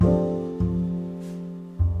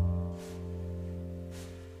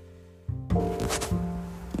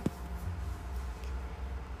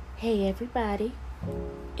Hey everybody,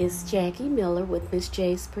 it's Jackie Miller with Miss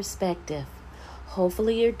J's Perspective.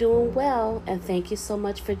 Hopefully you're doing well and thank you so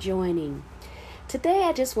much for joining. Today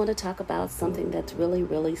I just want to talk about something that's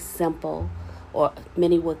really simple, or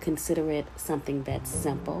many would consider it something that's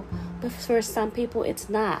simple, but for some people it's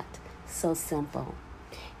not so simple.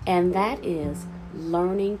 And that is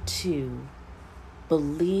learning to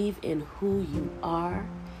believe in who you are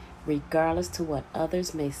regardless to what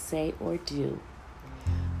others may say or do.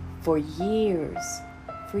 For years,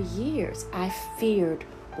 I feared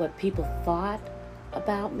what people thought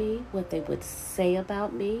about me, what they would say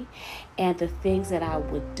about me, and the things that I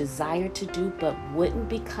would desire to do but wouldn't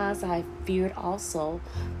because I feared also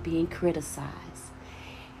being criticized.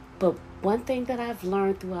 But one thing that I've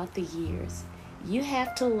learned throughout the years, you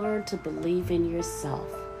have to learn to believe in yourself.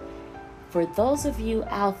 For those of you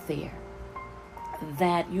out there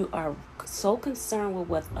that you are so concerned with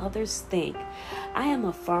what others think, I am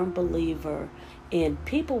a firm believer in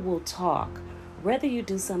people will talk, whether you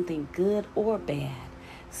do something good or bad.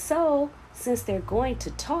 So, since they're going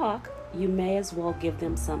to talk, you may as well give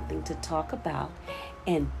them something to talk about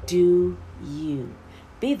and do you.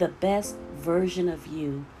 Be the best version of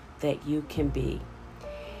you that you can be.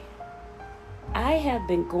 I have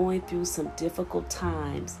been going through some difficult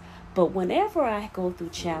times, but whenever I go through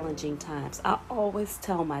challenging times, I always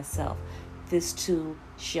tell myself, this too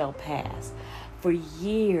shall pass. For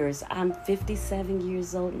years, I'm 57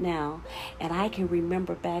 years old now, and I can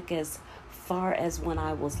remember back as far as when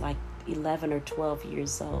I was like 11 or 12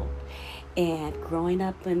 years old. And growing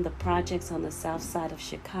up in the projects on the south side of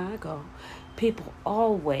Chicago, people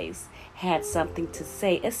always had something to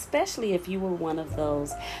say, especially if you were one of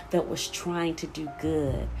those that was trying to do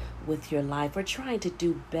good with your life or trying to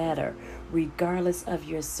do better, regardless of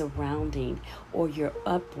your surrounding or your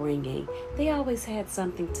upbringing. They always had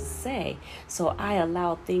something to say. So I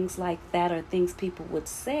allowed things like that or things people would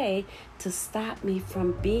say to stop me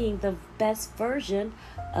from being the best version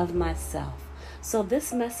of myself. So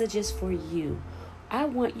this message is for you. I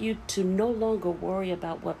want you to no longer worry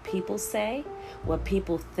about what people say, what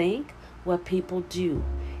people think, what people do.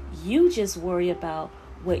 You just worry about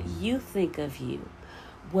what you think of you,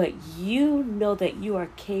 what you know that you are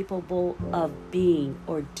capable of being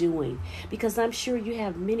or doing. Because I'm sure you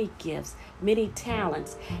have many gifts, many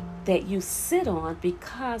talents that you sit on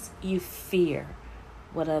because you fear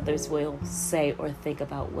what others will say or think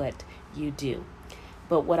about what you do.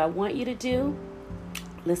 But what I want you to do,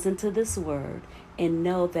 listen to this word and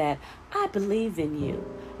know that I believe in you.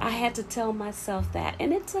 I had to tell myself that.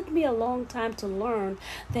 And it took me a long time to learn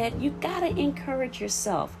that you got to encourage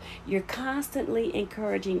yourself. You're constantly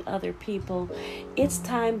encouraging other people. It's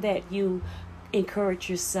time that you encourage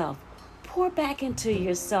yourself. Pour back into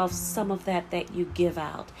yourself some of that you give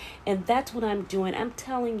out. And that's what I'm doing. I'm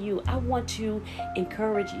telling you, I want to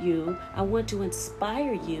encourage you. I want to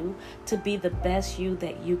inspire you to be the best you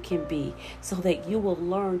that you can be, so that you will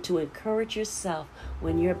learn to encourage yourself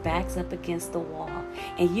when your back's up against the wall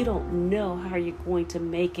and you don't know how you're going to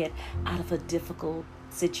make it out of a difficult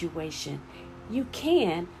situation. You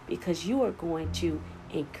can, because you are going to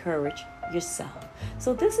encourage yourself.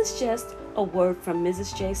 So this is just a word from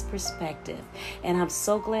Mrs. J's Perspective, and I'm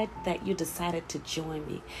so glad that you decided to join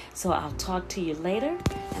me. So I'll talk to you later,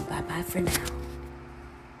 and bye-bye for now.